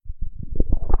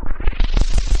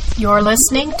You're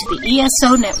listening to the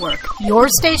ESO Network, your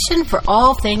station for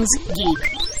all things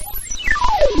geek.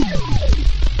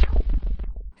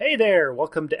 Hey there,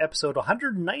 welcome to episode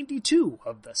 192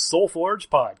 of the Soul Forge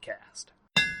podcast.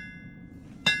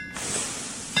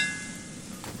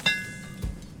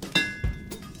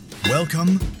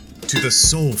 Welcome to the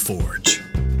Soul Forge,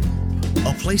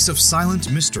 a place of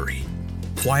silent mystery,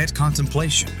 quiet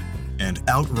contemplation, and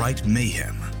outright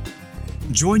mayhem.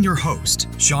 Join your host,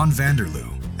 Sean Vanderloo,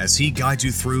 as he guides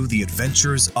you through the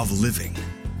adventures of living.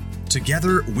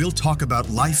 Together, we'll talk about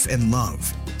life and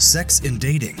love, sex and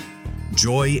dating,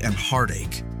 joy and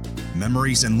heartache,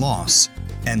 memories and loss,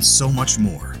 and so much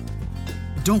more.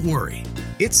 Don't worry,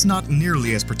 it's not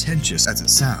nearly as pretentious as it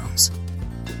sounds.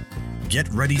 Get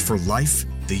ready for life,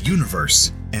 the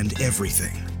universe, and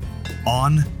everything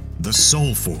on the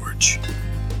Soul Forge.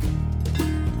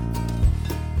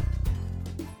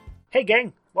 Hey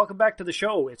gang, welcome back to the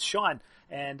show. It's Sean,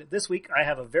 and this week I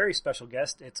have a very special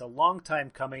guest. It's a long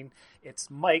time coming.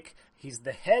 It's Mike. He's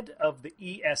the head of the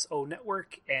ESO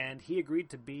Network, and he agreed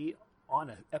to be on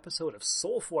an episode of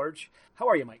Soul Forge. How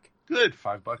are you, Mike? Good.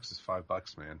 $5 is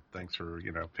 $5, man. Thanks for,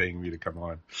 paying me to come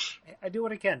on. I do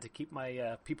what I can to keep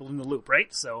my people in the loop,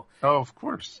 right? So. Oh, of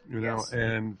course. Yes.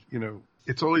 And,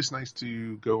 it's always nice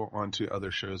to go on to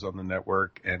other shows on the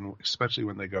network, and especially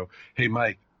when they go, hey,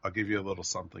 Mike, I'll give you a little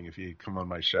something if you come on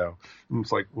my show. And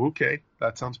it's like, okay,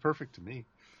 that sounds perfect to me.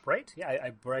 Right? Yeah, I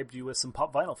bribed you with some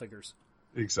pop vinyl figures.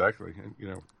 Exactly.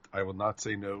 And, I will not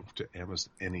say no to almost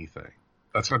anything.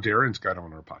 That's how Darren's got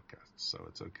on our podcast, so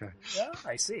it's okay. Yeah,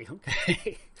 I see.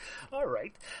 Okay. All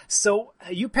right. So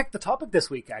you picked the topic this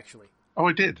week, actually. Oh,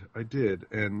 I did.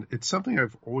 And it's something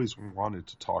I've always wanted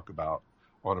to talk about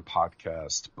on a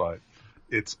podcast, but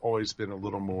it's always been a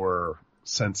little more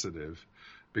sensitive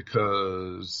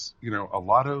because, a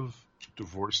lot of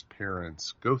divorced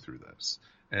parents go through this.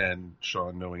 And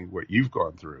Sean, knowing what you've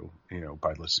gone through,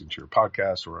 by listening to your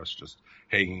podcast or us just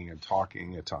hanging and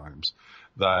talking at times,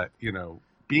 that,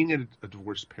 being a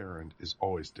divorced parent is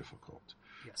always difficult.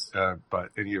 Yes.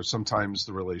 But sometimes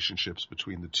the relationships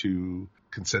between the two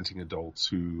consenting adults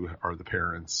who are the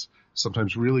parents,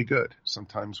 sometimes really good,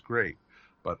 sometimes great,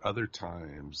 but other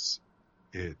times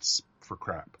it's for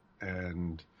crap.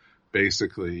 And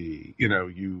basically,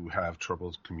 you have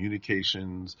troubled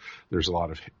communications. There's a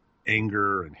lot of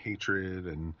anger and hatred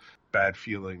and bad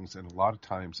feelings. And a lot of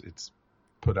times it's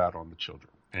put out on the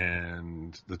children.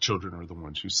 And the children are the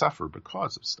ones who suffer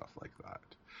because of stuff like that.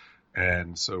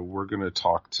 And so we're going to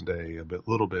talk today a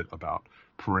little bit about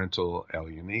parental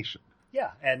alienation.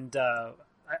 Yeah. And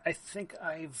I think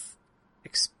I've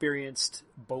experienced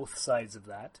both sides of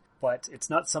that. But it's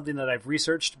not something that I've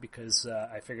researched because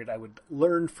I figured I would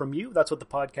learn from you. That's what the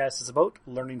podcast is about,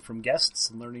 learning from guests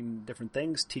and learning different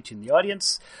things, teaching the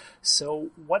audience.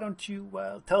 So why don't you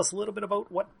tell us a little bit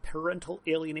about what parental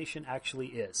alienation actually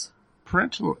is?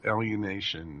 Parental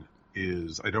alienation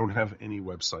is, I don't have any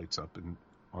websites up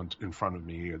in front of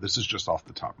me. This is just off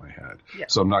the top of my head. Yeah.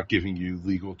 So I'm not giving you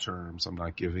legal terms. I'm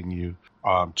not giving you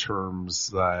terms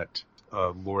that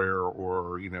a lawyer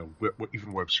or,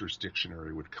 even Webster's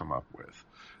dictionary would come up with.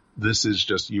 This is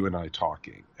just you and I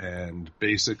talking. And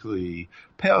basically,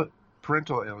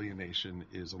 parental alienation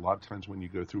is a lot of times when you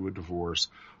go through a divorce,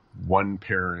 one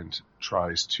parent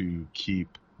tries to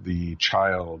keep the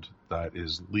child that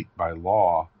is by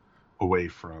law away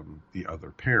from the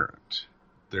other parent.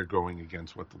 They're going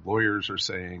against what the lawyers are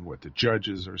saying, what the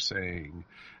judges are saying,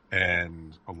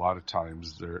 and a lot of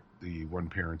times the one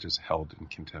parent is held in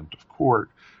contempt of court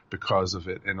because of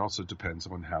it, and also depends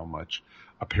on how much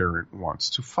a parent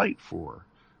wants to fight for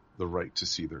the right to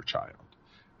see their child.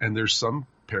 And there's some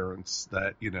parents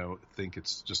that, think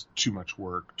it's just too much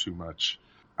work, too much,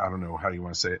 I don't know how you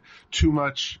want to say it, too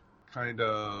much kind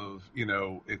of,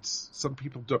 it's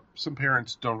some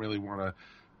parents don't really want to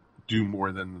do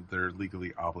more than they're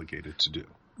legally obligated to do.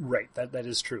 Right, that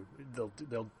is true.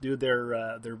 They'll do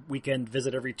their weekend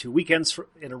visit every 2 weekends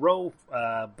in a row,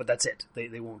 but that's it.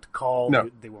 They won't call. No.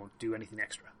 They won't do anything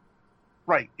extra.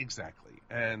 Right, exactly.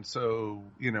 And so,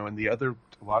 and a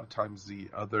lot of times the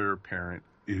other parent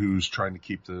who's trying to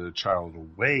keep the child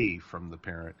away from the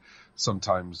parent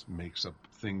sometimes makes up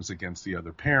things against the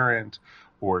other parent,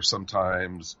 or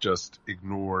sometimes just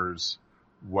ignores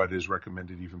what is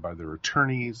recommended even by their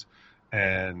attorneys,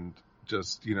 and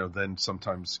just, then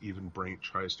sometimes even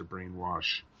tries to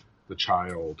brainwash the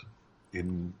child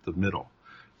in the middle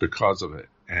because of it.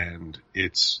 And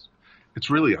it's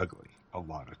really ugly a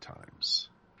lot of times.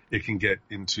 It can get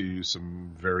into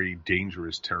some very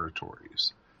dangerous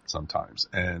territories sometimes.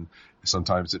 And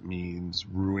sometimes it means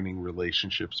ruining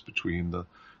relationships between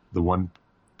the one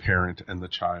parent and the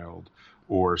child,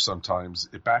 or sometimes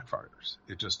it backfires.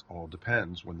 It just all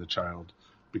depends when the child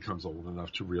becomes old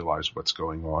enough to realize what's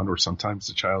going on, or sometimes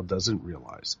the child doesn't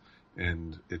realize.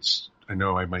 And I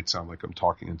know I might sound like I'm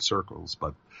talking in circles,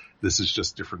 but this is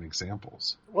just different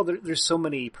examples. Well, there's so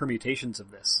many permutations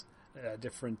of this,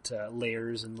 different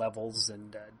layers and levels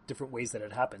and different ways that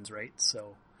it happens, right?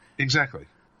 So exactly.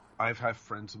 I've had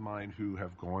friends of mine who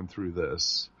have gone through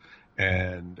this,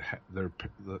 and they're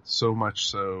so much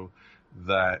so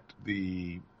that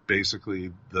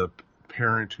basically the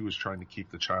parent who was trying to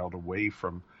keep the child away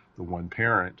from the one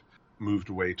parent moved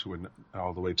away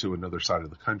all the way to another side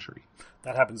of the country.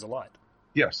 That happens a lot.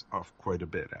 Yes, quite a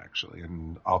bit, actually.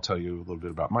 And I'll tell you a little bit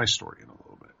about my story in a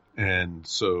little bit. And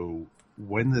so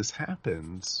when this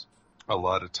happens, a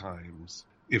lot of times,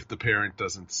 if the parent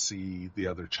doesn't see the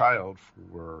other child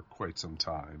for quite some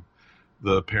time,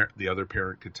 the other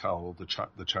parent could tell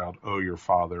the child, oh, your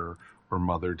father or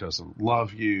mother doesn't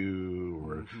love you,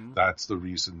 or that's the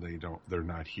reason they're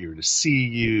not here to see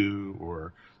you,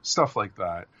 or stuff like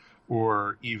that.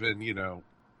 Or even,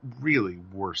 really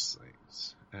worse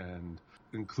things, and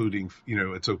including,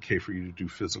 it's okay for you to do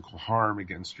physical harm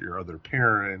against your other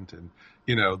parent, and,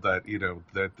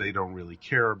 that they don't really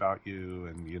care about you,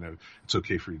 and, it's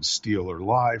okay for you to steal or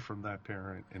lie from that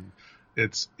parent. And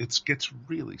it gets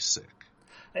really sick.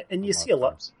 And you see a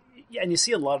lot, and you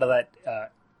see a lot of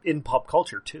that in pop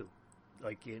culture too,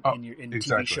 like in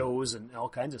exactly. TV shows and all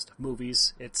kinds of stuff,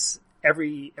 movies. It's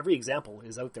every example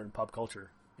is out there in pop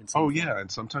culture. Yeah,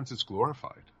 and sometimes it's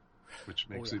glorified, which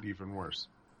makes it even worse.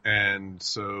 And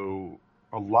so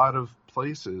a lot of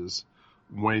places,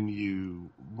 when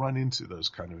you run into those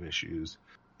kind of issues,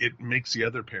 it makes the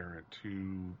other parent,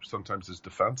 who sometimes is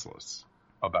defenseless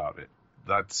about it,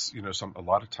 that's, a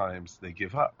lot of times they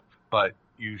give up. But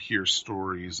you hear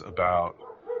stories about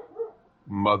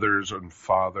mothers and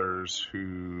fathers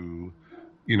who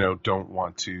don't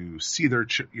want to see their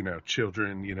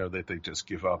children, that they just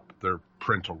give up their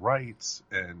parental rights,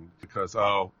 and because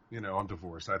I'm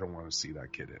divorced, I don't want to see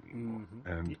that kid anymore.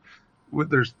 And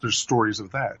there's stories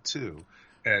of that too,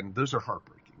 and those are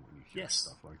heartbreaking when you hear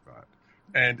stuff like that.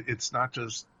 And it's not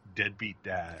just deadbeat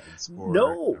dads.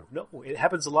 No, it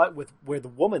happens a lot with where the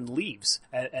woman leaves,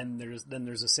 and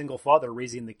there's a single father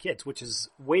raising the kids, which is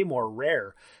way more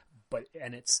rare. But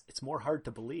it's more hard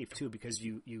to believe too, because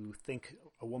you think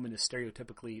a woman is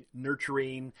stereotypically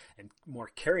nurturing and more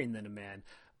caring than a man,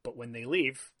 but when they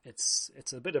leave, it's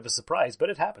a bit of a surprise. But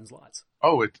it happens lots.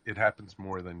 Oh, it happens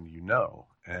more than you know,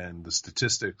 and the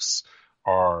statistics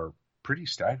are pretty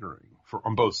staggering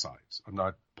on both sides. I'm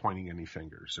not pointing any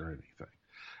fingers or anything,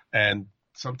 and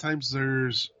sometimes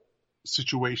there's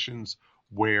situations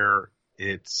where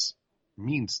it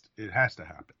has to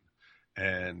happen.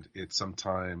 And it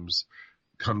sometimes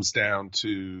comes down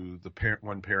to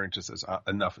one parent just says,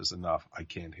 enough is enough. I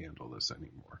can't handle this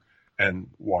anymore, and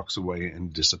walks away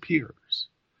and disappears.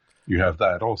 You have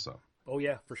that also. Oh,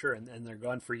 yeah, for sure. And they're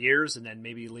gone for years, and then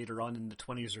maybe later on in the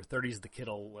 20s or 30s, the kid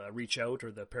will reach out,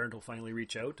 or the parent will finally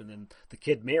reach out, and then the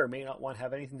kid may or may not want to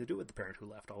have anything to do with the parent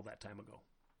who left all that time ago.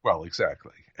 Well,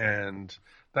 exactly. And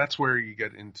that's where you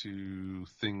get into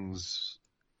things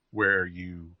where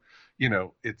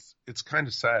it's kind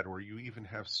of sad, where you even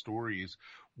have stories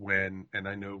and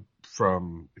I know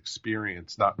from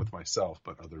experience, not with myself,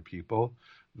 but other people,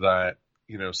 that,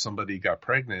 somebody got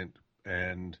pregnant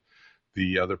and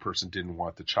the other person didn't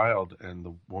want the child, and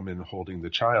the woman holding the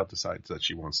child decides that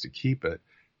she wants to keep it,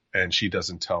 and she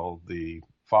doesn't tell the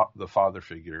father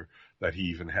figure that he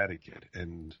even had a kid.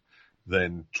 And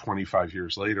then 25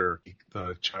 years later,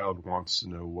 the child wants to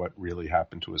know what really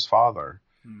happened to his father.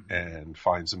 And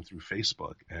finds him through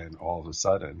Facebook, and all of a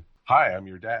sudden, hi, I'm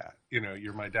your dad.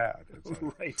 You're my dad. It's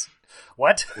like, right.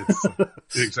 What?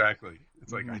 Exactly.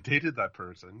 It's like, I dated that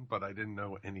person, but I didn't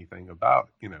know anything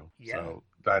about, so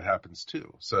that happens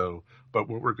too. So, but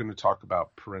what we're going to talk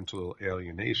about, parental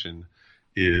alienation,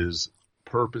 is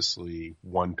purposely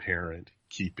one parent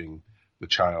keeping the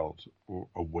child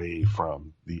away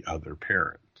from the other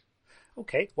parent.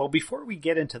 Okay, well, before we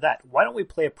get into that, why don't we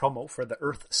play a promo for the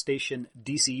Earth Station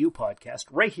DCU podcast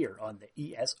right here on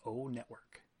the ESO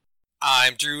Network.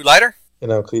 I'm Drew Leiter.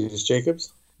 And I'm Cletus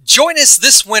Jacobs. Join us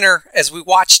this winter as we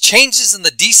watch changes in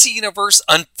the DC Universe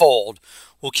unfold.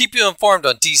 We'll keep you informed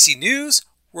on DC news,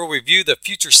 we'll review the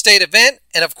future state event,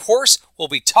 and of course, we'll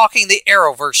be talking the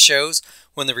Arrowverse shows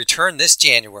when they return this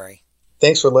January.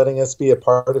 Thanks for letting us be a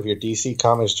part of your DC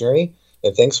Comics journey.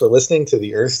 And thanks for listening to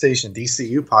the Earth Station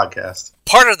DCU podcast.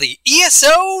 Part of the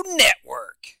ESO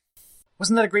Network.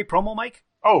 Wasn't that a great promo, Mike?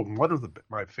 Oh, one of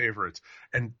my favorites.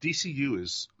 And DCU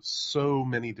is so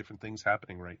many different things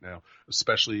happening right now,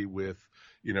 especially with,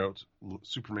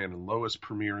 Superman and Lois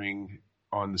premiering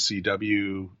on the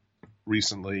CW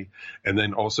recently. And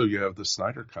then also you have the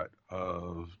Snyder Cut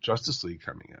of Justice League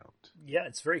coming out. Yeah,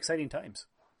 it's very exciting times.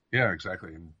 Yeah,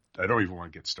 exactly. And I don't even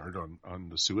want to get started on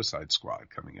the Suicide Squad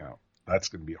coming out. That's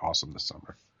going to be awesome this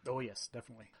summer. Oh, yes,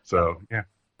 definitely. So, yeah.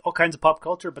 All kinds of pop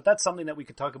culture, but that's something that we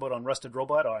could talk about on Rusted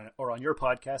Robot or on your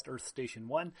podcast, Earth Station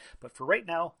 1. But for right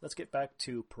now, let's get back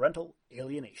to parental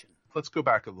alienation. Let's go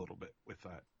back a little bit with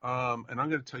that. And I'm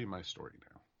going to tell you my story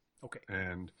now. Okay.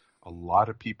 And a lot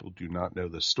of people do not know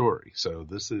this story. So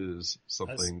this is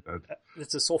something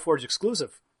it's a SoulForge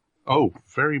exclusive. Oh,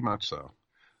 very much so.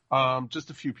 Just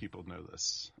a few people know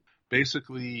this.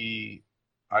 Basically,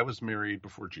 I was married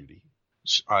before Judy.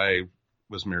 I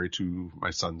was married to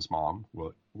my son's mom.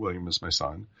 William is my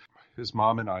son. His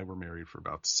mom and I were married for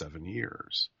about 7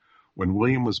 years. When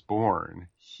William was born,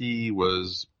 he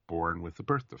was born with a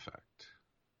birth defect.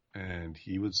 And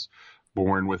he was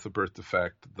born with a birth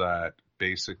defect that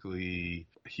basically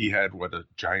he had a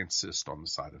giant cyst on the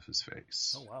side of his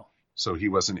face. Oh, wow. So he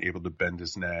wasn't able to bend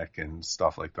his neck and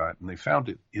stuff like that. And they found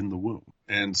it in the womb.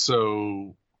 And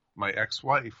so my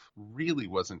ex-wife really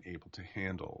wasn't able to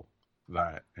handle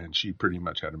that. And she pretty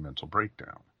much had a mental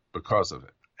breakdown because of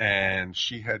it. And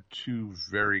she had two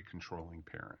very controlling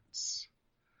parents.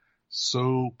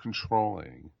 So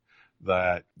controlling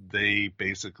that they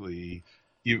basically,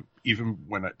 even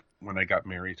when I got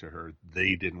married to her,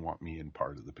 they didn't want me in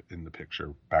the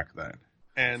picture back then.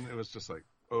 And it was just like,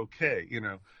 okay,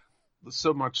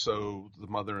 so much so the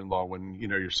mother-in-law, when,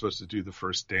 you're supposed to do the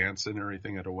first dance and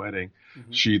everything at a wedding,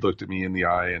 mm-hmm. She looked at me in the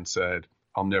eye and said,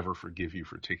 "I'll never forgive you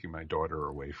for taking my daughter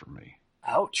away from me."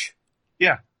 Ouch.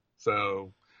 Yeah.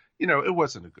 So, it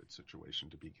wasn't a good situation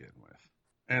to begin with.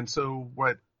 And so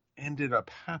what ended up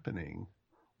happening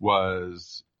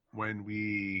was when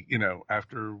we,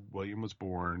 after William was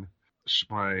born,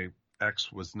 my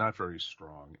ex was not very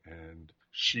strong, and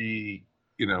she,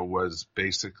 was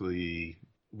basically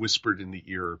whispered in the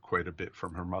ear quite a bit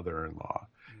from her mother-in-law,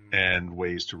 and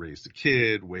ways to raise the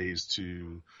kid, ways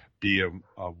to be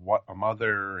a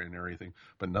mother and everything,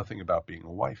 but nothing about being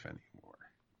a wife anymore.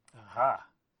 Aha.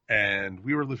 And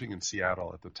we were living in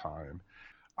Seattle at the time.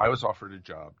 I was offered a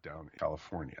job down in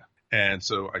California. And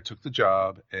so I took the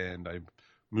job and I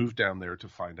moved down there to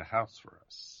find a house for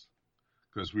us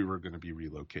because we were going to be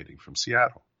relocating from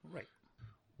Seattle. Right.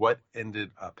 What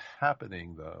ended up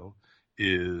happening, though,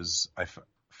 is I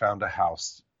found a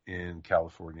house in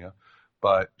California,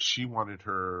 but she wanted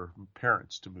her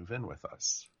parents to move in with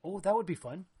us. Oh, that would be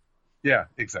fun. Yeah,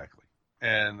 exactly.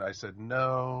 And I said,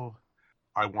 no,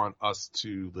 I want us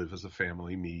to live as a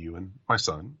family, me, you, and my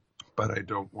son, but I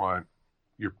don't want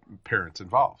your parents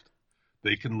involved.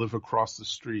 They can live across the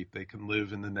street. They can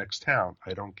live in the next town.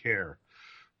 I don't care.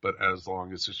 But as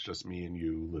long as it's just me and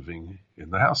you living in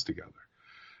the house together.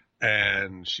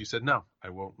 And she said, no, I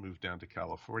won't move down to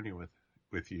California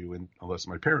with you unless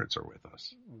my parents are with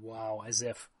us. Wow, as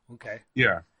if. Okay.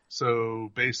 Yeah.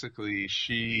 So basically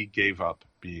she gave up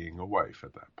being a wife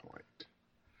at that point.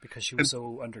 Because she was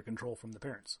so under control from the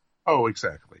parents. Oh,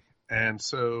 exactly. And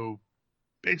so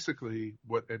basically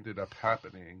what ended up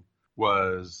happening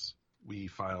was we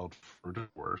filed for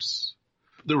divorce.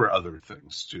 There were other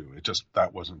things too.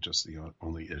 That wasn't just the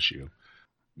only issue.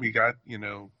 We got,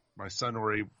 my son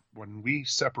already, when we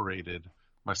separated,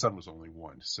 my son was only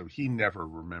 1, so he never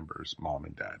remembers mom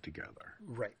and dad together.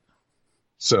 Right.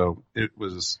 So that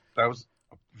was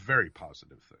a very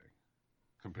positive thing,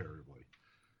 comparatively.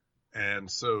 And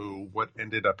so what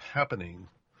ended up happening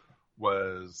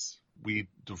was we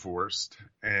divorced,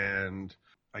 and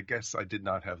I guess I did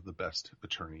not have the best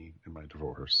attorney in my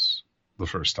divorce the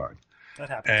first time. That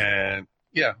happened. And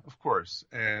yeah, of course.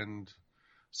 And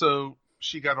so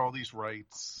she got all these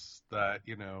rights that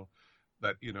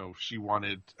she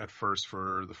wanted at first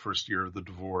for the first year of the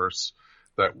divorce,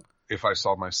 that if I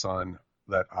saw my son,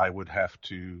 that I would have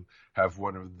to have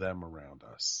one of them around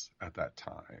us at that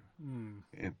time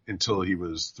until he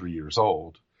was 3 years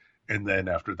old. And then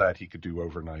after that, he could do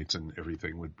overnights and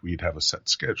everything. We'd have a set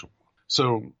schedule.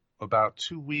 So about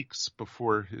 2 weeks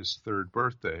before his 3rd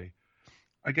birthday,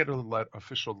 I get an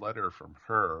official letter from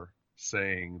her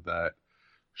saying that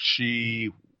she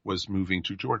was moving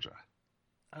to Georgia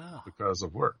because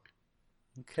of work.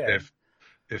 Okay.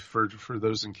 If for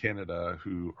those in Canada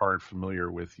who aren't familiar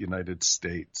with United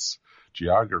States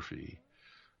geography,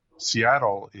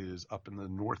 Seattle is up in the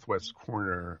northwest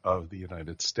corner of the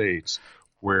United States,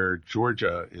 where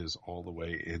Georgia is all the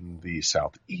way in the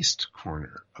southeast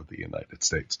corner of the United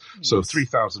States. So Yes.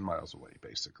 3,000 miles away,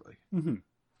 basically. Mm-hmm.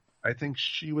 I think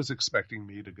she was expecting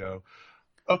me to go,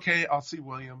 okay, I'll see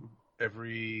William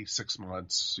every 6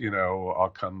 months. I'll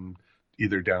come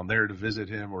either down there to visit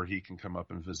him or he can come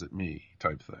up and visit me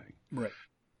type thing. Right.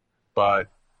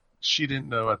 But she didn't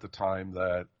know at the time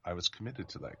that I was committed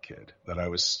to that kid, that I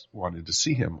wanted to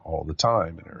see him all the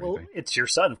time and everything. Well, it's your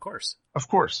son, of course. Of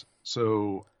course.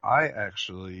 So I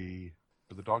actually,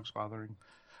 are the dogs bothering?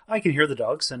 I can hear the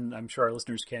dogs, and I'm sure our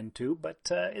listeners can too. But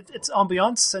it's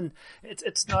ambiance, and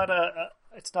it's not a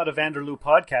Vanderloo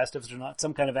podcast if there's not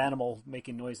some kind of animal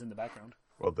making noise in the background.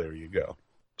 Well, there you go.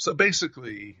 So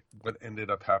basically, what ended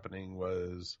up happening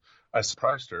was I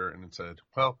surprised her and said,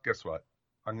 "Well, guess what?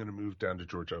 I'm going to move down to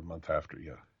Georgia a month after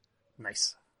you."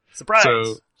 Nice surprise!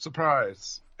 So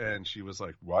surprise, and she was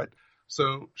like, "What?"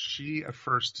 So she at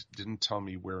first didn't tell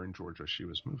me where in Georgia she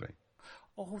was moving.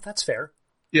 Oh, that's fair.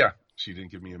 Yeah, she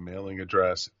didn't give me a mailing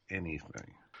address,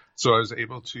 anything. So I was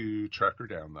able to track her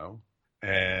down, though.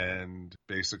 And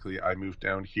basically, I moved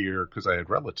down here because I had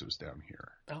relatives down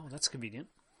here. Oh, that's convenient.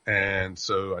 And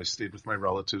so I stayed with my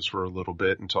relatives for a little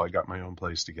bit until I got my own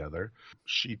place together.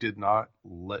 She did not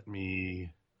let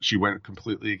me, she went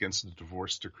completely against the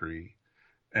divorce decree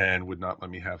and would not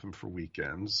let me have him for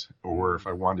weekends. Or if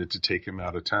I wanted to take him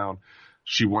out of town,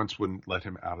 she once wouldn't let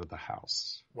him out of the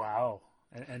house. Wow.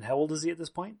 And how old is he at this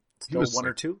point? He Still was 1 or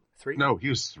like- 2? 3? No, he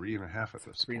was 3.5 at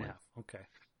this 3.5. point. Okay.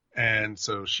 And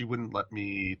so she wouldn't let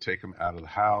me take him out of the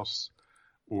house,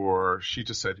 or she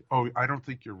just said, "Oh, I don't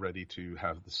think you're ready to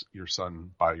have your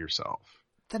son by yourself."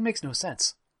 That makes no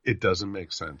sense. It doesn't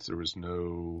make sense. There was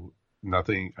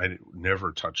nothing. I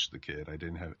never touched the kid. I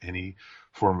didn't have any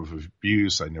form of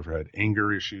abuse. I never had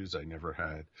anger issues. I never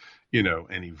had,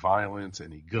 any violence,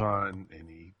 any gun,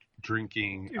 any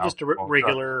drinking. You're just a alcohol,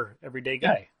 regular, everyday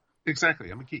guy. Exactly.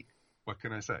 I'm a geek. What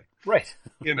can I say? Right.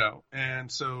 And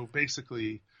so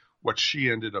basically what she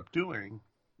ended up doing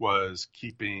was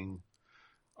keeping,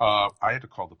 I had to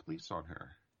call the police on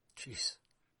her Jeez.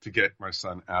 to get my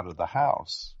son out of the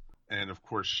house. And of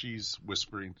course she's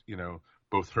whispering,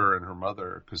 both her and her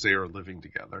mother, because they are living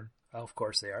together. Oh, of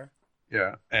course they are.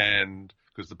 Yeah. And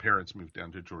because the parents moved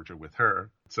down to Georgia with her.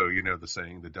 So, the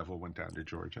saying, the devil went down to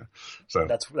Georgia. So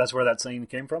That's where that saying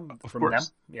came from? From course.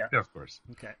 them? Yeah. yeah, of course.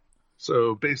 Okay.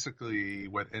 So basically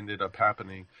what ended up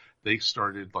happening, they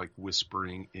started like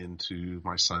whispering into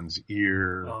my son's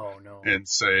ear Oh, no. and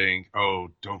saying, "Oh,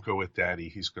 don't go with daddy.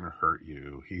 He's going to hurt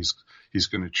you. He's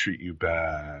going to treat you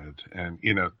bad." And,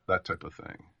 that type of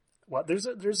thing. Well,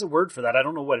 there's a word for that. I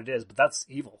don't know what it is, but that's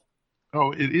evil.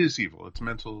 Oh, it is evil. It's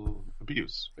mental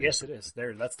abuse. Yes, it is.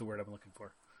 That's the word I'm looking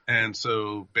for. And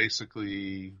so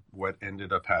basically what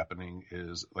ended up happening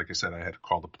is, like I said, I had to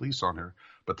call the police on her,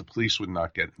 but the police would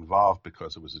not get involved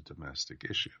because it was a domestic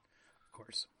issue. Of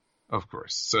course. Of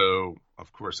course. So,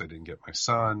 of course, I didn't get my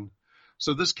son.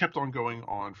 So this kept on going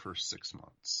on for 6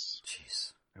 months.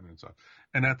 Jeez.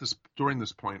 And during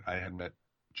this point, I had met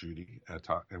Judy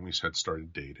and we had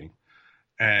started dating.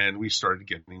 And we started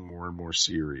getting more and more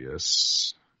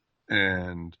serious.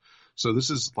 And so this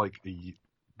is like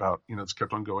it's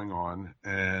kept on going on.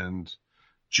 And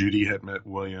Judy had met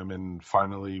William, and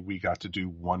finally we got to do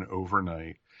one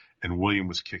overnight. And William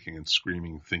was kicking and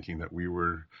screaming, thinking that we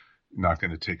were not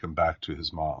going to take him back to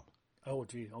his mom. Oh,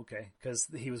 gee. Okay. Because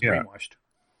he was Yeah. brainwashed.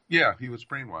 Yeah, he was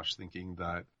brainwashed, thinking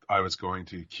that I was going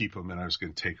to keep him and I was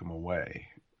going to take him away.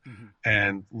 Mm-hmm.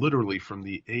 And literally from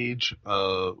the age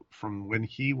from when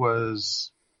he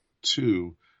was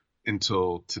 2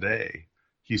 until today,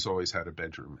 he's always had a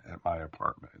bedroom at my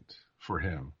apartment for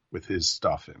him with his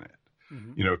stuff in it.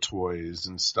 Mm-hmm. Toys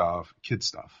and stuff, kid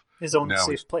stuff. His own Now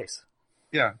safe place.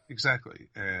 Yeah, exactly.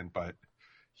 But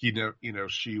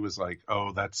she was like,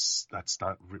 "Oh, that's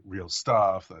not real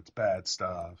stuff. That's bad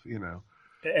stuff."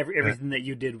 Everything that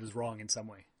you did was wrong in some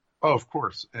way. Oh, of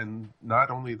course. And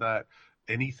not only that,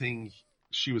 anything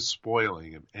she was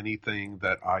spoiling him, anything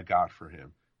that I got for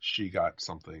him, she got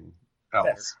something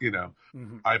else.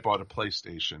 Mm-hmm. I bought a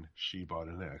PlayStation, she bought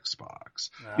an Xbox.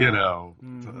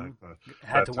 Mhm.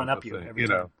 Had to that one type up of you thing, every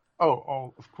time.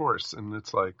 Oh, of course. And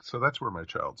it's like, so that's where my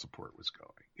child support was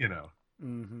going.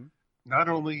 Mm-hmm. Not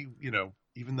only,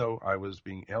 even though I was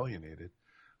being alienated,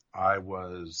 I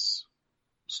was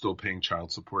still paying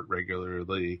child support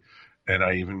regularly. And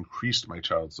I even increased my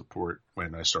child support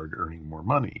when I started earning more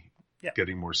money,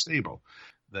 getting more stable.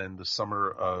 Then the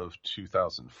summer of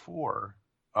 2004,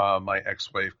 my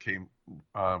ex-wife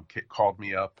called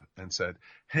me up and said,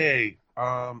 "Hey,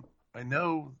 I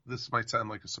know this might sound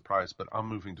like a surprise, but I'm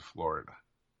moving to Florida,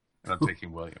 and I'm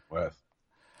taking William with."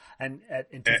 And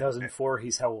in 2004,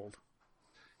 he's how old?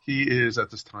 He is,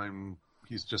 at this time,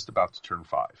 he's just about to turn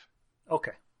 5.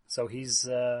 Okay. So he's,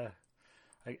 I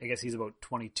guess he's about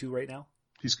 22 right now?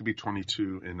 He's going to be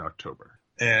 22 in October.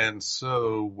 And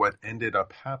so what ended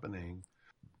up happening,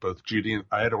 both Judy and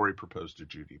I had already proposed to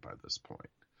Judy by this point.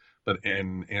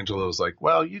 And Angela was like,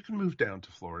 well, you can move down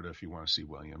to Florida if you want to see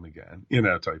William again,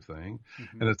 type thing.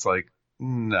 Mm-hmm. And it's like,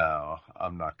 no,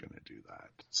 I'm not going to do that.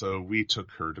 So we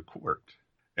took her to court.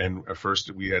 And at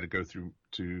first we had to go through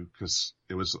because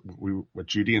it was, what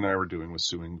Judy and I were doing was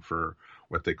suing for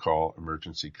what they call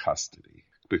emergency custody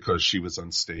because she was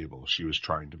unstable. She was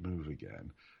trying to move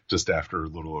again just after a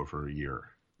little over a year.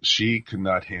 She could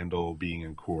not handle being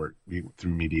in court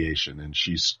through mediation. And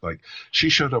she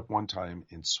showed up one time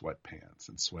in sweatpants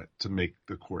and sweat to make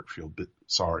the court feel a bit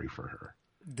sorry for her.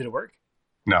 Did it work?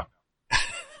 No,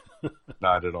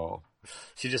 not at all.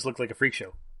 She just looked like a freak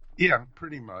show. Yeah,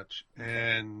 pretty much.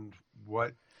 And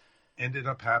what ended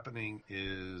up happening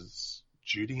is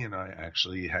Judy and I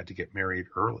actually had to get married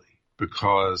early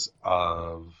because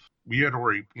of, we were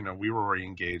already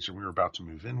engaged and we were about to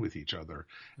move in with each other.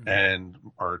 Mm-hmm. And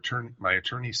my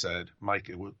attorney said, Mike,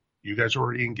 you guys are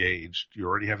already engaged. You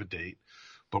already have a date,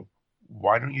 but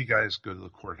why don't you guys go to the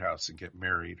courthouse and get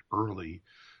married early?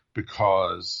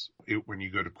 Because when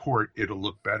you go to court, it'll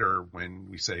look better when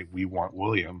we say we want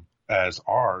William as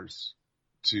ours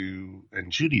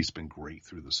and Judy's been great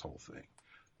through this whole thing.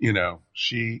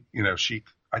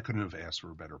 I couldn't have asked for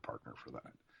a better partner for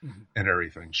that. Mm-hmm. And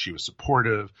everything. She was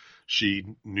supportive. She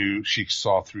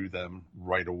saw through them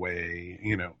right away,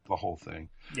 the whole thing.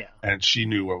 Yeah. And she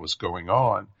knew what was going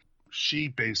on. She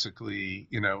basically,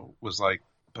 was like,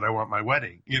 but I want my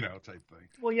wedding, type thing.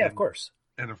 Well, yeah, of course.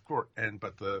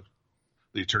 But the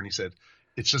attorney said,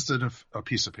 it's just a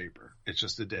piece of paper. It's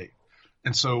just a date.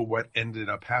 And so what ended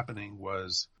up happening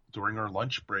was during our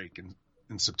lunch break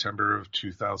in September of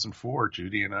 2004,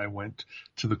 Judy and I went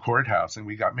to the courthouse and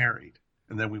we got married.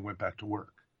 And then we went back to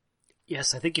work.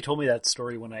 Yes, I think you told me that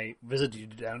story when I visited you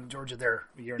down in Georgia there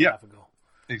a year and a half ago.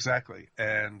 Exactly.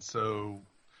 And so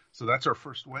that's our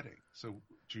first wedding. So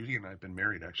Judy and I have been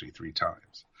married actually 3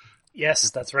 times. Yes,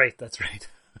 that's right. That's right.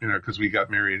 Because we got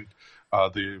married,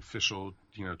 the official,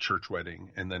 church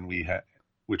wedding, and then we had,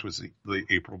 which was the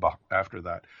April after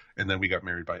that, and then we got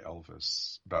married by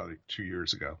Elvis about 2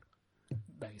 years ago.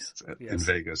 Nice. In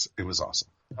Vegas. It was awesome.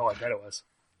 Oh, I bet it was.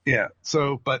 Yeah.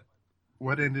 So, but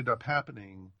what ended up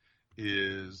happening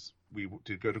is we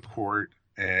did go to court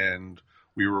and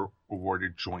we were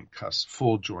awarded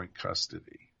full joint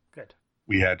custody. Good.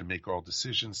 We had to make all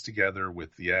decisions together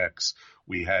with the ex.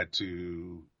 We had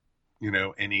to,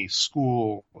 any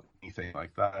school, anything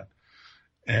like that.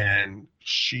 And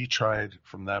she tried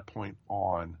from that point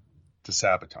on to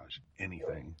sabotage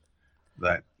anything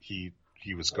that he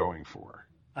was going for.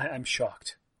 I'm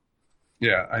shocked.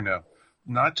 Yeah, I know.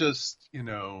 Not just,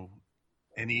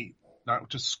 not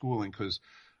just schooling, because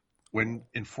when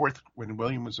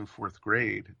William was in 4th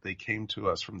grade, they came to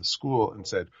us from the school and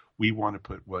said, we want to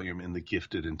put William in the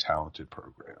gifted and talented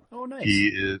program. Oh, nice.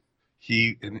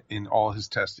 He in all his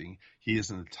testing, he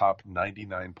is in the top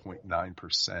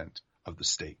 99.9% of the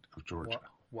state of Georgia.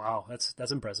 Wow.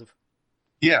 That's impressive.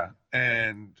 Yeah.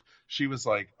 And she was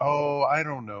like, oh, I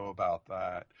don't know about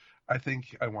that. I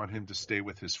think I want him to stay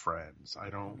with his friends. I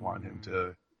don't want him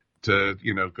to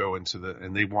go into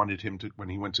and they wanted him to, when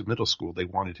he went to middle school, they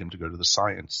wanted him to go to the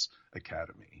science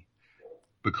academy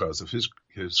because of his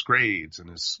grades and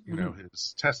his,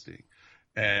 his testing.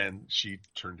 And she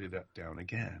turned it down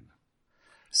again.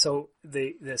 So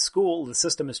the school, the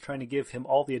system is trying to give him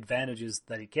all the advantages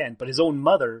that he can, but his own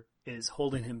mother is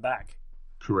holding him back.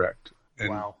 Correct.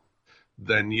 And wow.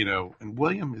 Then, and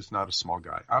William is not a small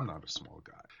guy. I'm not a small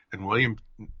guy. And William,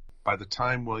 by the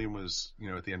time William was,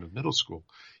 at the end of middle school,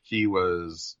 he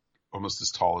was almost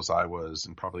as tall as I was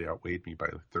and probably outweighed me by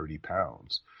 30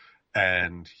 pounds.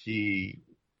 And the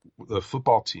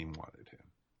football team wanted him.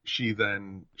 She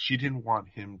didn't want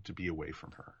him to be away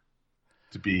from her,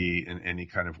 to be in any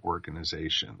kind of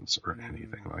organizations or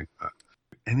anything like that.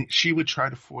 And she would try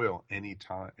to foil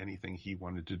anything he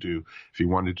wanted to do. If he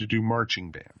wanted to do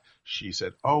marching band, she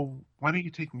said, "Oh, why don't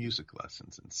you take music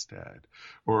lessons instead?"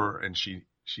 And she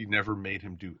never made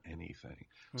him do anything.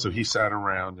 So he sat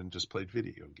around and just played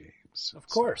video games. Of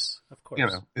course.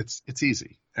 It's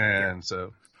easy. And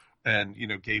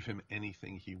gave him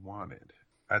anything he wanted.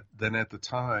 Then at the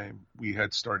time, we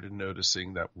had started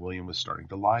noticing that William was starting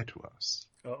to lie to us.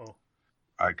 Uh-oh.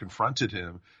 I confronted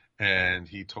him, and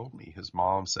he told me his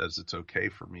mom says it's okay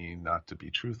for me not to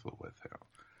be truthful with him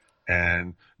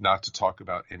and not to talk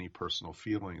about any personal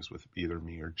feelings with either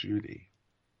me or Judy.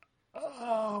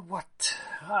 What?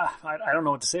 I don't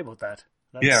know what to say about that.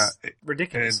 That's Yeah,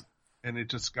 ridiculous. And it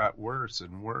just got worse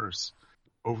and worse.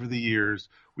 Over the years,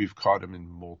 we've caught him in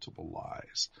multiple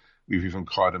lies. We've even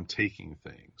caught him taking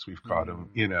things. We've caught him,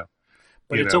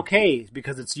 But it's okay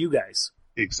because it's you guys.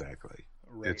 Exactly.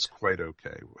 Right. It's quite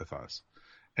okay with us.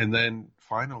 And then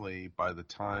finally, by the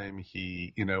time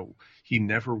he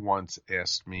never once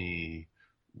asked me,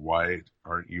 why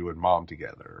aren't you and mom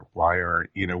together? Why aren't,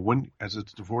 as a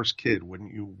divorced kid,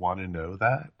 wouldn't you want to know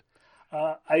that?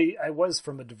 I was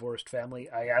from a divorced family.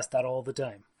 I asked that all the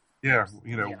time. Yeah.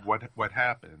 What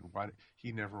happened? Why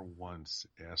he never once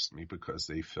asked me, because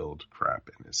they filled crap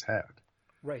in his head.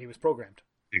 Right. He was programmed.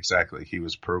 Exactly. He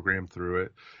was programmed through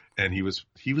it. And he was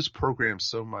programmed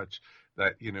so much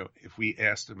that, if we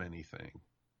asked him anything,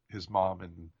 his mom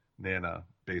and Nana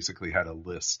basically had a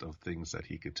list of things that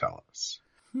he could tell us.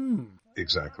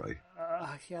 Exactly.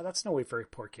 Yeah, that's no way for a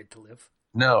poor kid to live.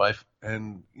 No,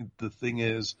 and the thing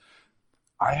is,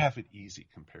 I have it easy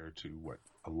compared to what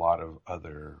a lot of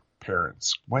other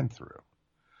parents went through.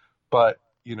 But,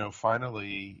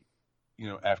 finally,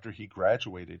 after he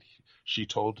graduated, she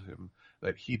told him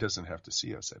that he doesn't have to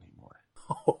see us anymore.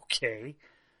 Okay.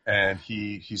 And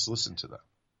he's listened to them.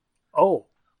 Oh.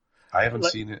 I haven't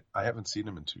seen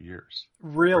him in 2 years.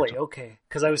 Really? Okay.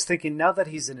 Because I was thinking, now that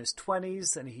he's in his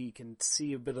 20s and he can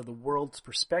see a bit of the world's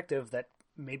perspective, that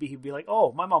maybe he'd be like,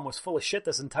 oh, my mom was full of shit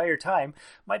this entire time.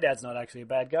 My dad's not actually a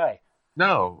bad guy.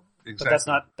 No, exactly.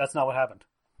 But that's not what happened.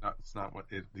 No, it's not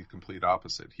the complete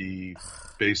opposite. He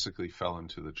basically fell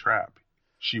into the trap.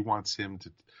 She wants him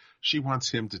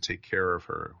to take care of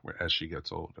her as she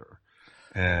gets older.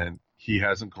 And he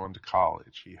hasn't gone to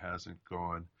college. He hasn't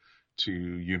gone to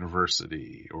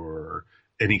university or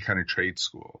any kind of trade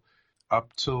school.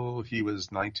 Up till he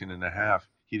was 19 and a half,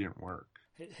 he didn't work.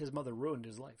 His mother ruined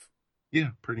his life.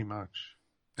 Yeah, pretty much.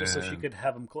 Just so she could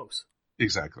have him close.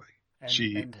 Exactly.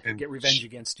 And get revenge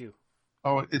against you.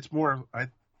 Oh, it's more, I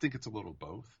think it's a little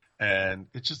both. And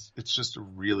it's just a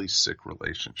really sick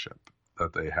relationship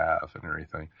that they have and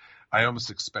everything. I almost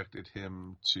expected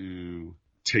him to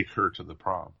take her to the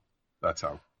prom. That's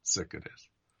how sick it is.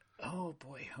 Oh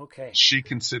boy, okay. She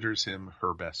considers him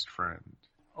her best friend.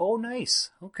 Oh, nice.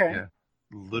 Okay. Yeah.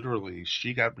 Literally,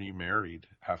 she got remarried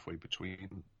halfway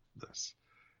between this.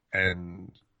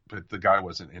 But the guy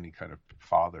wasn't any kind of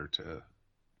father to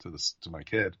my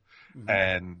kid. Mm-hmm.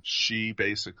 And she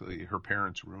basically, her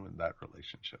parents ruined that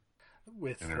relationship.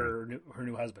 With her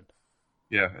new husband.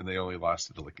 Yeah, and they only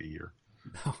lasted like a year.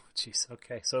 Oh, jeez.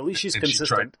 Okay. So at least she's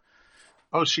consistent.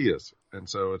 She is. And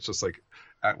so it's just like,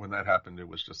 when that happened, it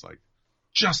was just like,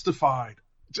 justified,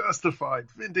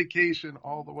 vindication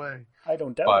all the way. I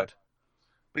don't doubt it.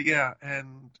 But yeah,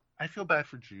 and I feel bad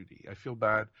for Judy. I feel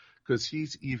bad because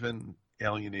he's even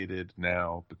alienated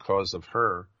now because of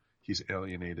her. He's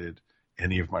alienated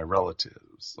any of my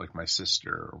relatives, like my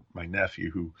sister, my nephew,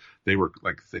 who they were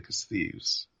like thick as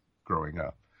thieves growing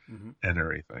up and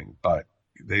everything. But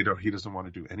he doesn't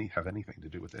want to have anything to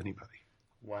do with anybody.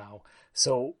 Wow.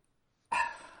 So,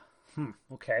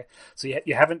 okay. So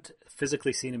you haven't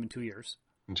physically seen him in 2 years?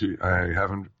 I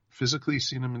haven't physically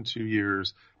seen him in 2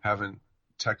 years. Haven't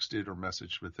texted or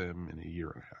messaged with him in a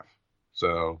year and a half.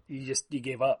 So you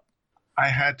gave up. I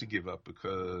had to give up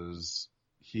because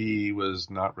he was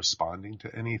not responding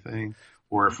to anything,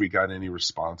 or if we got any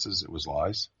responses, it was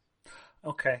lies.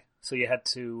 Okay. So you had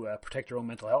to protect your own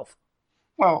mental health.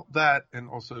 Well, that, and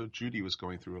also Judy was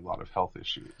going through a lot of health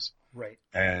issues. Right.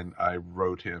 And I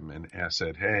wrote him and I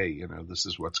said, hey, this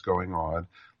is what's going on.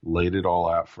 Laid it all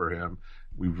out for him.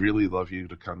 We really love you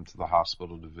to come to the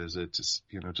hospital to visit,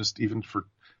 just even for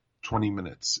 20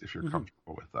 minutes if you're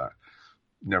comfortable with that.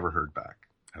 Never heard back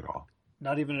at all.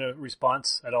 Not even a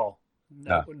response at all?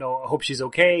 No, I hope she's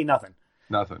okay, nothing?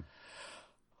 Nothing.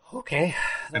 Okay.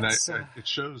 And it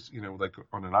shows, like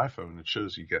on an iPhone, it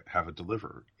shows you have a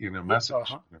deliver,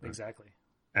 message. Exactly.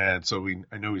 And so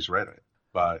I know he's read it,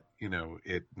 but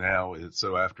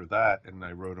so after that, and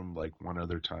I wrote him like one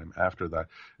other time after that,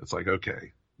 it's like,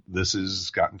 okay, this has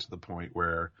gotten to the point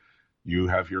where you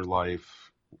have your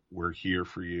life. We're here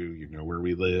for you. You know where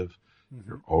we live. Mm-hmm.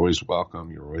 You're always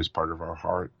welcome. You're always part of our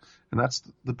heart. And that's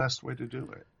the best way to do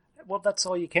it. Well, that's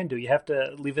all you can do. You have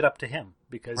to leave it up to him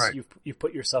because you've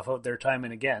put yourself out there time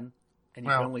and again, and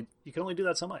you can only do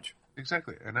that so much.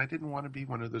 Exactly. And I didn't want to be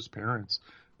one of those parents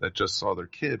that just saw their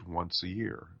kid once a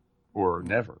year or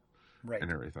never,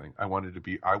 and everything. I wanted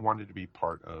to be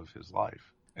part of his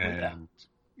life. And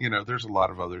there's a lot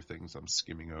of other things I'm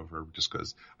skimming over just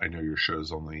because I know your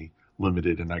show's only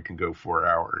limited and I can go 4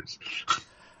 hours.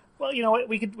 Well, you know what?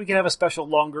 We could have a special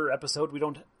longer episode. We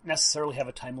don't necessarily have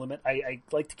a time limit. I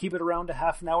like to keep it around a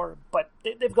half an hour, but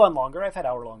they've gone longer. I've had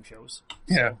hour-long shows. So.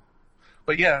 Yeah.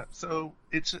 But yeah, so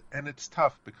it's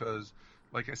tough because,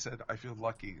 like I said, I feel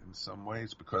lucky in some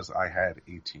ways because I had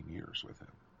 18 years with him.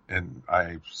 And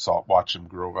I watched him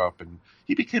grow up, and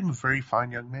he became a very fine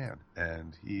young man.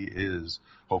 And he is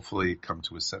hopefully come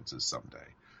to his senses someday.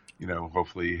 You know,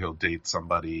 hopefully he'll date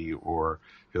somebody, or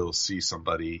he'll see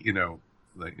somebody, you know,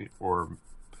 like, or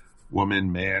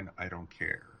woman, man, I don't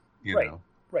care. You know?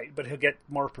 Right, but he'll get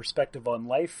more perspective on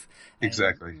life.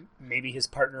 Exactly. Maybe his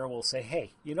partner will say,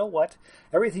 hey, you know what?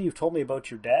 Everything you've told me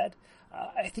about your dad,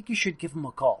 I think you should give him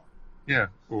a call. Yeah,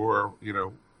 or, you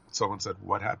know, someone said,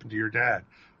 what happened to your dad?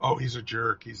 Oh, he's a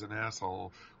jerk. He's an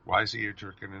asshole. Why is he a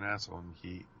jerk and an asshole? And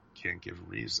he can't give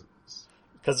reasons.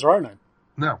 Because there are none.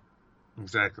 No,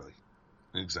 exactly.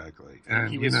 And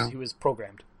he was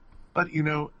programmed. But, you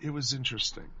know, it was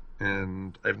interesting.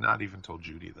 And I've not even told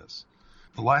Judy this.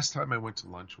 The last time I went to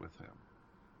lunch with him,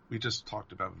 we just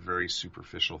talked about very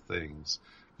superficial things,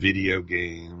 video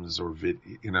games or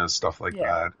stuff like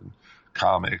that, and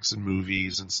comics and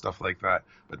movies and stuff like that,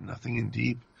 but nothing in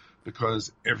deep,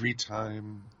 because every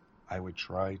time I would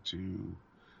try to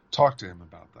talk to him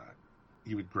about that,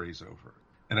 he would graze over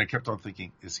it. And I kept on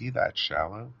thinking, is he that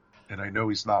shallow? And I know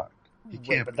he's not. He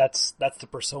can't. But that's the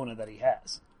persona that he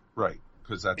has. Right,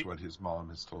 because that's what his mom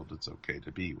has told it's okay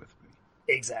to be with me.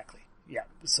 Exactly. Yeah.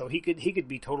 So he could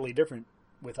be totally different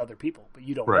with other people, but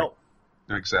you don't right.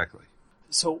 know. Exactly.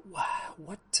 So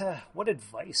what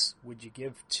advice would you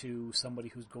give to somebody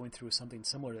who's going through something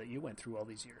similar that you went through all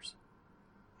these years?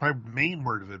 My main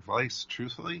word of advice,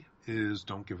 truthfully, is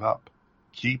don't give up.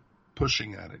 Keep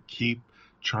pushing at it. Keep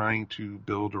trying to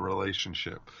build a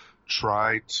relationship.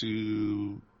 Try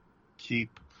to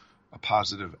keep a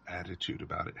positive attitude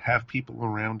about it. Have people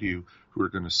around you who are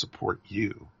going to support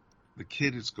you. The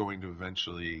kid is going to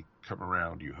eventually come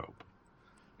around, you hope.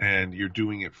 And you're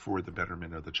doing it for the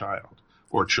betterment of the child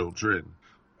or children.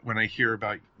 When I hear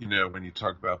about, you know, when you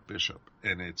talk about Bishop,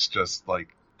 and it's just like,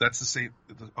 that's the same,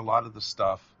 a lot of the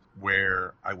stuff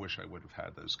where I wish I would have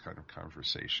had those kind of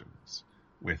conversations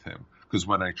with him. Because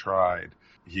when I tried,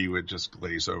 he would just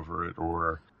glaze over it,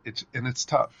 it's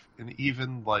tough. And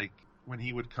even like when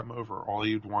he would come over, all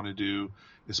he'd want to do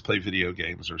is play video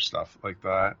games or stuff like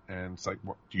that. And it's like,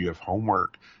 what, do you have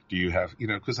homework? Do you have, you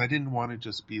know, because I didn't want to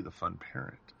just be the fun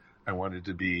parent. I wanted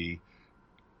to be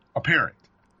a parent.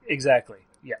 Exactly.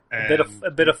 Yeah.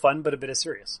 A bit of fun, but a bit of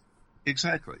serious.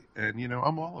 Exactly. And, you know,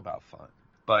 I'm all about fun.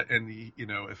 But, you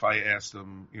know, if I asked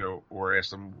him, you know, or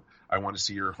asked him, I want to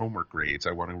see your homework grades,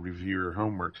 I want to review your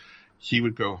homework, he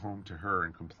would go home to her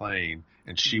and complain,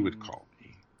 and she would call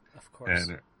me. Of course.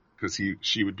 And because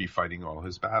she would be fighting all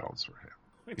his battles for him.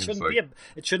 It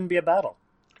shouldn't be a battle.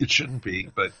 It shouldn't be,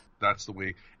 but that's the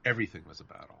way everything was a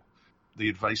battle. The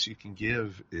advice you can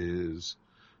give is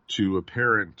to a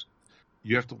parent,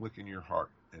 you have to look in your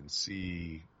heart and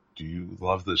see, do you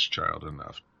love this child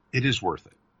enough? It is worth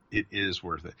it. It is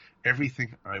worth it.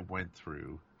 Everything I went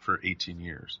through for 18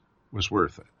 years was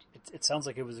worth it. It sounds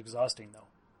like it was exhausting, though.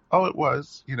 Oh, it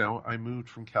was. You know, I moved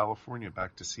from California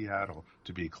back to Seattle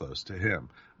to be close to him.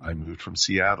 I moved from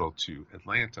Seattle to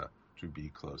Atlanta to be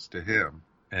close to him.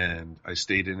 And I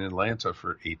stayed in Atlanta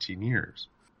for 18 years.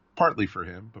 Partly for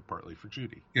him, but partly for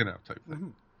Judy, you know, type thing. Mm-hmm.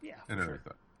 Yeah, and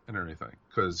everything.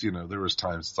 Because, you know, there was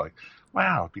times it's like,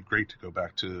 wow, it'd be great to go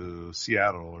back to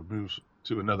Seattle or move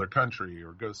to another country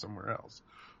or go somewhere else.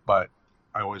 But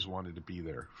I always wanted to be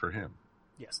there for him.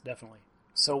 Yes, definitely.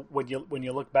 So when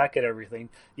you look back at everything,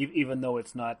 even though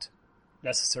it's not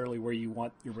necessarily where you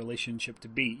want your relationship to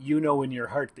be, you know in your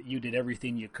heart that you did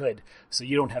everything you could, so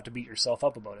you don't have to beat yourself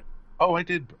up about it. Oh, I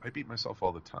did. I beat myself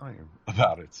all the time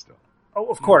about it still. Oh,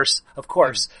 of course.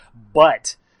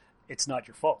 But it's not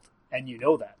your fault, and you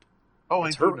know that. Oh,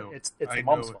 it's I do know. It's the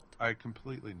mom's fault. I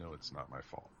completely know it's not my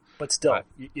fault. But still,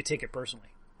 you take it personally.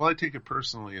 Well, I take it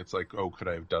personally. It's like, oh, could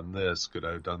I have done this? Could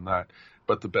I have done that?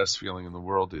 But the best feeling in the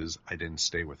world is I didn't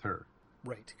stay with her.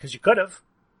 Right, because you could have.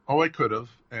 Oh, I could have,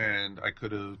 and I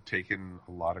could have taken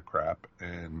a lot of crap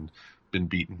and been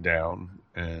beaten down,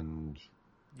 and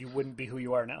you wouldn't be who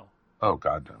you are now. Oh,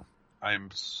 God, no. I'm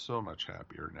so much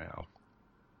happier now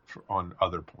on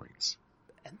other points.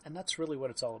 And that's really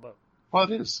what it's all about.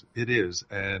 Well, it is. It is.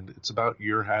 And it's about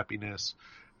your happiness.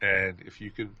 And if you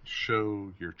can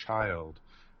show your child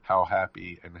how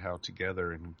happy and how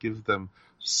together and give them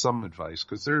some advice,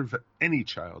 because any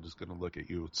child is going to look at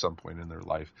you at some point in their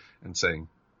life and saying,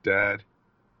 Dad,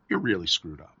 you're really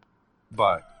screwed up.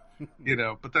 But, you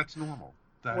know, but that's normal.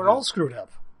 We're all screwed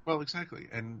up. Well, exactly.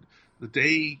 And the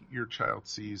day your child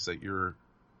sees that your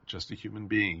just a human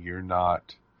being. You're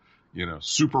not,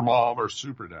 super mom or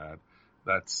super dad.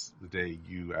 That's the day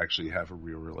you actually have a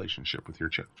real relationship with your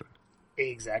children.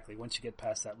 Exactly. Once you get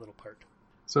past that little part.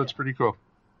 So it's pretty cool.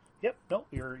 Yep. No,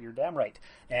 you're damn right.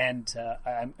 And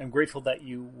I'm grateful that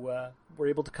you were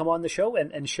able to come on the show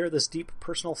and share this deep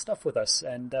personal stuff with us.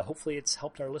 And hopefully it's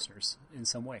helped our listeners in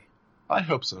some way. I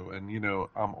hope so. And,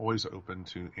 I'm always open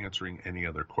to answering any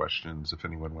other questions if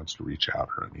anyone wants to reach out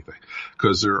or anything.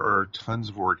 Because there are tons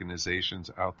of organizations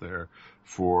out there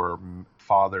for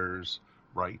fathers'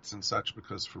 rights and such,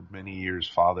 because for many years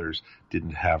fathers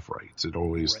didn't have rights.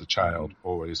 The child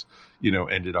always,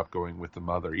 ended up going with the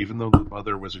mother, even though the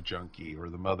mother was a junkie or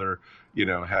the mother,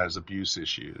 has abuse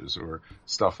issues or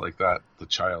stuff like that. The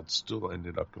child still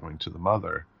ended up going to the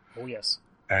mother. Oh, yes.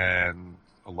 And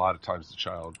a lot of times the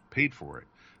child paid for it,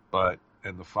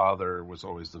 and the father was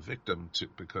always the victim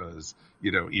because,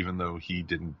 even though he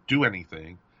didn't do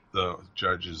anything, the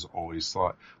judges always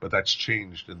thought, but that's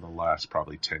changed in the last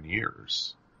probably 10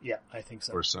 years. Yeah, I think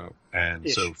so. Or so. And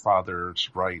so fathers'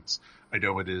 rights, I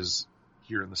know it is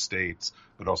here in the States,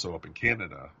 but also up in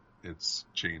Canada, it's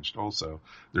changed also.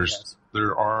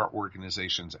 There are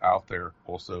organizations out there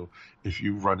also, if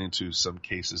you run into some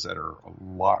cases that are a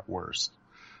lot worse.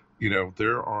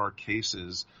 There are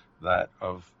cases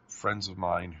of friends of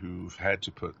mine who've had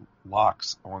to put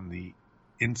locks on the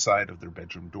inside of their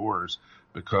bedroom doors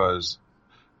because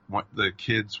the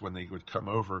kids, when they would come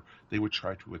over, they would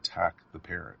try to attack the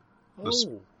parent.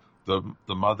 Oh.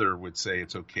 The mother would say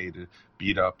it's okay to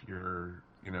beat up your,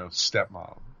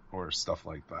 stepmom or stuff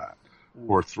like that. Ooh.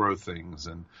 Or throw things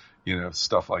and,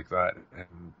 stuff like that.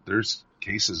 And there's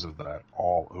cases of that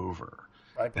all over.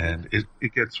 And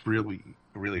it gets really,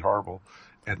 really horrible.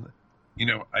 And,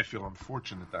 I feel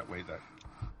unfortunate that way that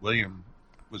William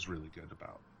was really good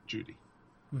about Judy.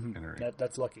 Mm-hmm.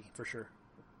 That's lucky, for sure.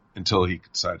 Until he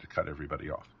decided to cut everybody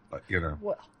off. But,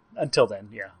 Well, until then,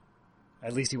 yeah.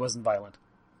 At least he wasn't violent.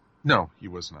 No, he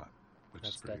was not, which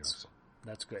is pretty awesome.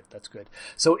 That's good. That's good.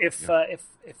 So if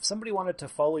somebody wanted to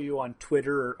follow you on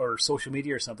Twitter or social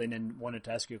media or something and wanted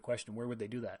to ask you a question, where would they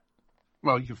do that?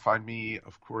 Well, you can find me,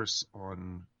 of course,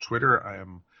 on Twitter. I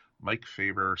am Mike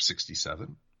Faber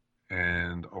 67,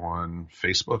 and on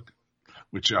Facebook,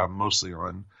 which I'm mostly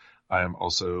on, I am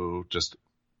also just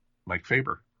Mike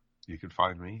Faber. You can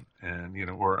find me, and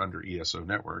or under ESO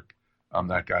Network. I'm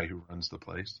that guy who runs the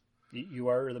place. You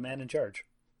are the man in charge.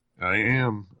 I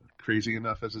am. Crazy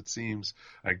enough as it seems,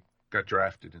 I got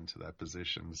drafted into that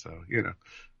position, so I know.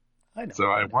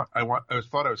 So I thought I was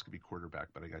going to be quarterback,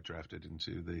 but I got drafted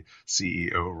into the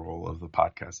CEO role of the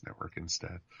podcast network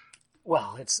instead.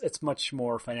 Well, it's much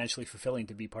more financially fulfilling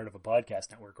to be part of a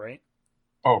podcast network, right?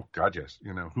 Oh God, yes.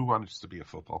 Who wants to be a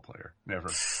football player?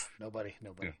 Never. Nobody.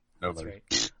 Yeah, nobody. That's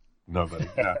right. Nobody.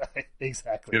 Yeah.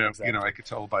 Exactly. Exactly. I could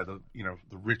tell by the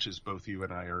the riches both you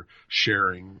and I are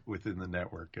sharing within the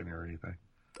network and everything.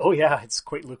 Oh yeah, it's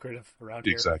quite lucrative around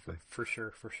here. Exactly. For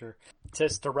sure.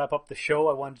 Just to wrap up the show,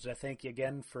 I wanted to thank you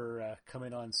again for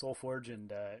coming on SoulForge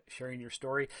and sharing your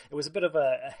story. It was a bit of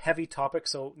a heavy topic,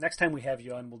 so next time we have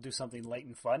you on, we'll do something light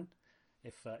and fun.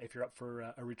 If you're up for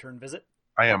a return visit.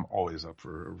 I am always up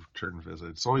for a return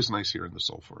visit. It's always nice here in the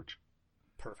SoulForge.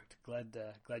 Perfect. Glad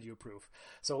you approve.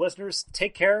 So listeners,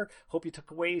 take care. Hope you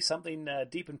took away something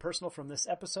deep and personal from this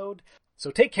episode. So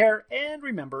take care, and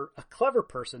remember, a clever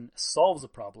person solves a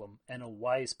problem and a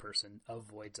wise person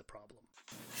avoids a problem.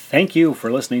 Thank you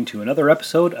for listening to another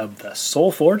episode of the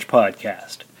SoulForge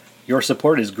podcast. Your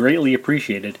support is greatly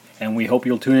appreciated, and we hope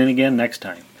you'll tune in again next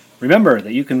time. Remember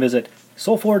that you can visit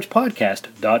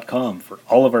soulforgepodcast.com for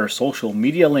all of our social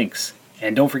media links,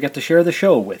 and don't forget to share the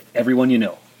show with everyone you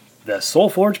know. The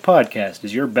SoulForge podcast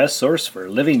is your best source for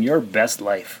living your best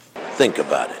life. Think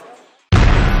about it.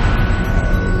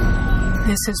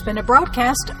 This has been a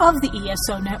broadcast of the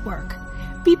ESO Network.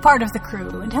 Be part of the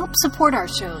crew and help support our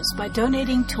shows by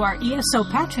donating to our ESO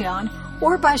Patreon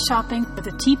or by shopping at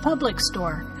the TeePublic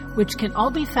store, which can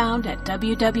all be found at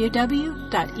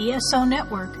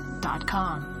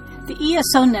www.esonetwork.com. The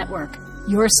ESO Network,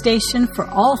 your station for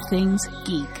all things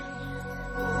geek.